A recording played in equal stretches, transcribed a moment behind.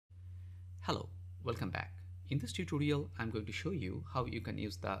Hello, welcome back. In this tutorial, I'm going to show you how you can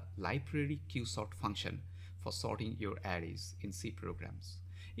use the library qsort function for sorting your arrays in C programs.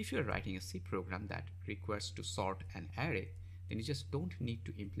 If you're writing a C program that requires to sort an array, then you just don't need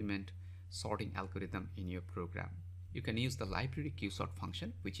to implement sorting algorithm in your program. You can use the library qsort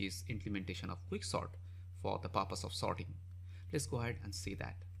function, which is implementation of quicksort, for the purpose of sorting. Let's go ahead and see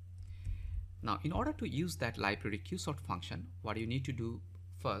that. Now, in order to use that library qsort function, what you need to do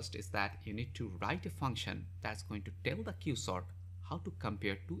first is that you need to write a function that's going to tell the qsort how to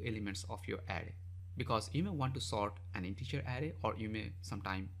compare two elements of your array. Because you may want to sort an integer array, or you may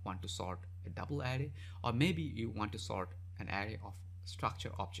sometime want to sort a double array, or maybe you want to sort an array of structure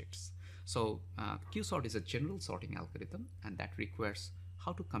objects. So qsort is a general sorting algorithm, and that requires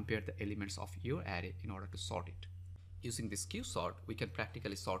how to compare the elements of your array in order to sort it. Using this qsort, we can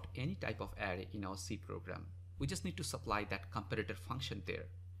practically sort any type of array in our C program. We just need to supply that comparator function there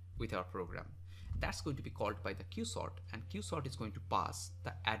with our program. That's going to be called by the qsort, and qsort is going to pass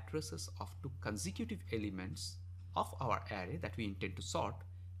the addresses of two consecutive elements of our array that we intend to sort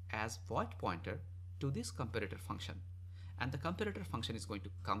as void pointer to this comparator function. And the comparator function is going to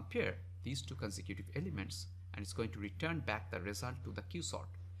compare these two consecutive elements, and it's going to return back the result to the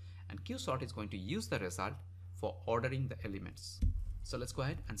qsort. And qsort is going to use the result for ordering the elements. So let's go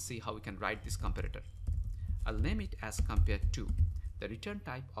ahead and see how we can write this comparator. I'll name it as compare2. The return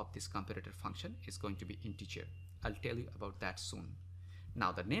type of this comparator function is going to be integer. I'll tell you about that soon.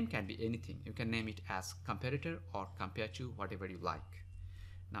 Now the name can be anything. You can name it as comparator or compare2, whatever you like.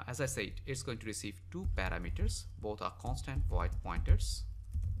 Now as I said, it's going to receive two parameters. Both are constant void pointers.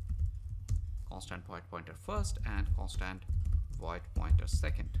 Constant void pointer first and constant void pointer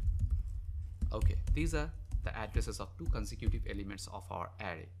second. Okay, these are the addresses of two consecutive elements of our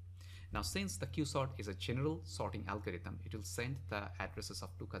array. Now, since the qsort is a general sorting algorithm, it will send the addresses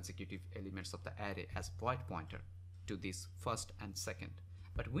of two consecutive elements of the array as void pointer to this first and second.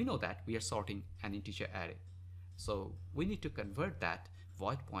 But we know that we are sorting an integer array. So we need to convert that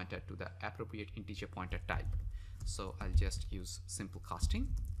void pointer to the appropriate integer pointer type. So I'll just use simple casting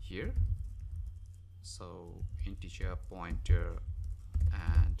here. So integer pointer,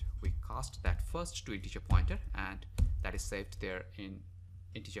 and we cast that first to integer pointer, and that is saved there in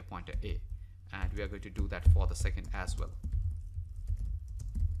integer pointer a, and we are going to do that for the second as well.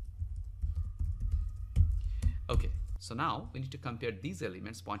 Okay, so now we need to compare these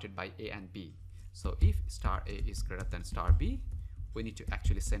elements pointed by a and b. So if star a is greater than star b, we need to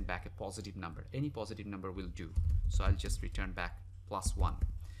actually send back a positive number. Any positive number will do. So I'll just return back +1.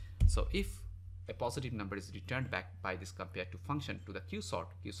 So if a positive number is returned back by this compare2 function to the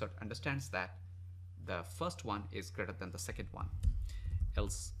qsort understands that the first one is greater than the second one.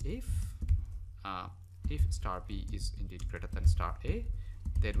 Else if star b is indeed greater than star a,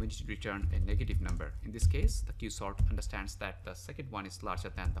 then we need to return a negative number. In this case, the qsort understands that the second one is larger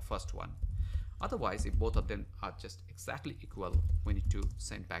than the first one. Otherwise, if both of them are just exactly equal, we need to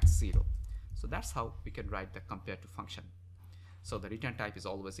send back 0. So that's how we can write the compare2 function. So the return type is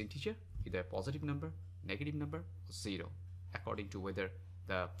always integer, either a positive number, negative number, or 0, according to whether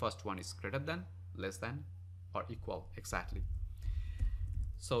the first one is greater than, less than, or equal exactly.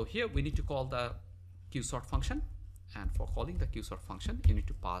 So here we need to call the qsort function, and for calling the qsort function, you need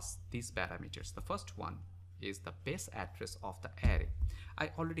to pass these parameters. The first one is the base address of the array.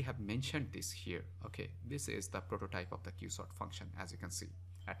 I already have mentioned this here. Okay, this is the prototype of the qsort function, as you can see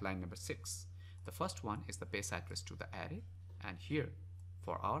at line number 6. The first one is the base address to the array, and here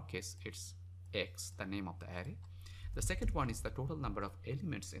for our case it's x, the name of the array. The second one is the total number of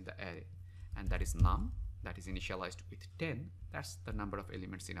elements in the array, and that is num, that is initialized with 10. That's the number of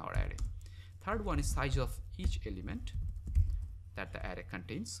elements in our array. Third one is size of each element that the array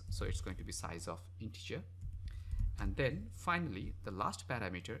contains, so it's going to be size of integer. And then finally, the last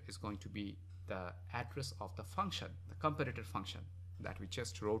parameter is going to be the address of the function, the comparator function that we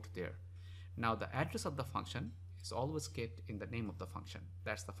just wrote there. Now the address of the function is always kept in the name of the function.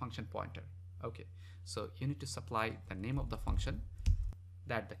 That's the function pointer. Okay, so you need to supply the name of the function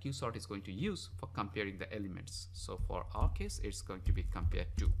that the qsort is going to use for comparing the elements. So for our case, it's going to be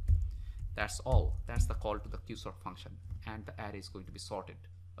compare2. That's all. That's the call to the qsort function, and the array is going to be sorted.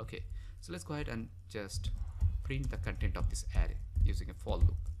 Okay, so let's go ahead and just print the content of this array using a for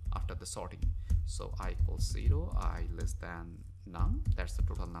loop after the sorting. So I equals 0, I less than num, that's the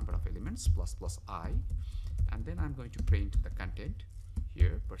total number of elements, plus I, and then I'm going to print the content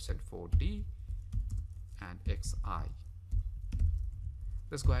here, %4d and xi.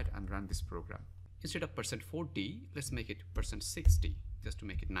 Let's go ahead and run this program. Instead of %4d, let's make it %6d, just to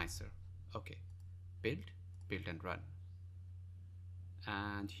make it nicer. Okay, build and run.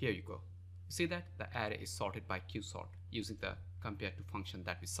 And here you go. See that the array is sorted by qsort using the compare to function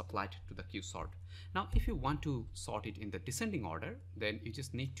that we supplied to the qsort. Now, if you want to sort it in the descending order, then you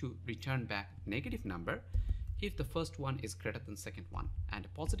just need to return back negative number if the first one is greater than second one, and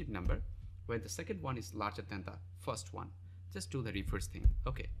a positive number when the second one is larger than the first one. Just do the reverse thing.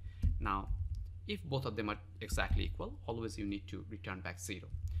 Okay. Now, if both of them are exactly equal, always you need to return back 0.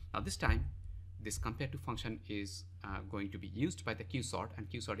 Now this time, this compare to function is going to be used by the qsort, and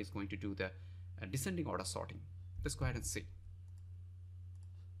qsort is going to do the descending order sorting. Let's go ahead and see.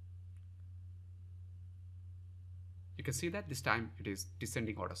 You can see that this time it is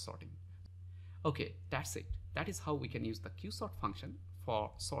descending order sorting. Okay, that's it. That is how we can use the qsort function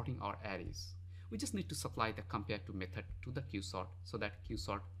for sorting our arrays. We just need to supply the compare to method to the qsort so that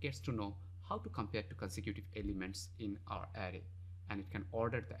qsort gets to know how to compare to consecutive elements in our array, and it can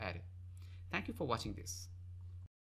order the array. Thank you for watching this.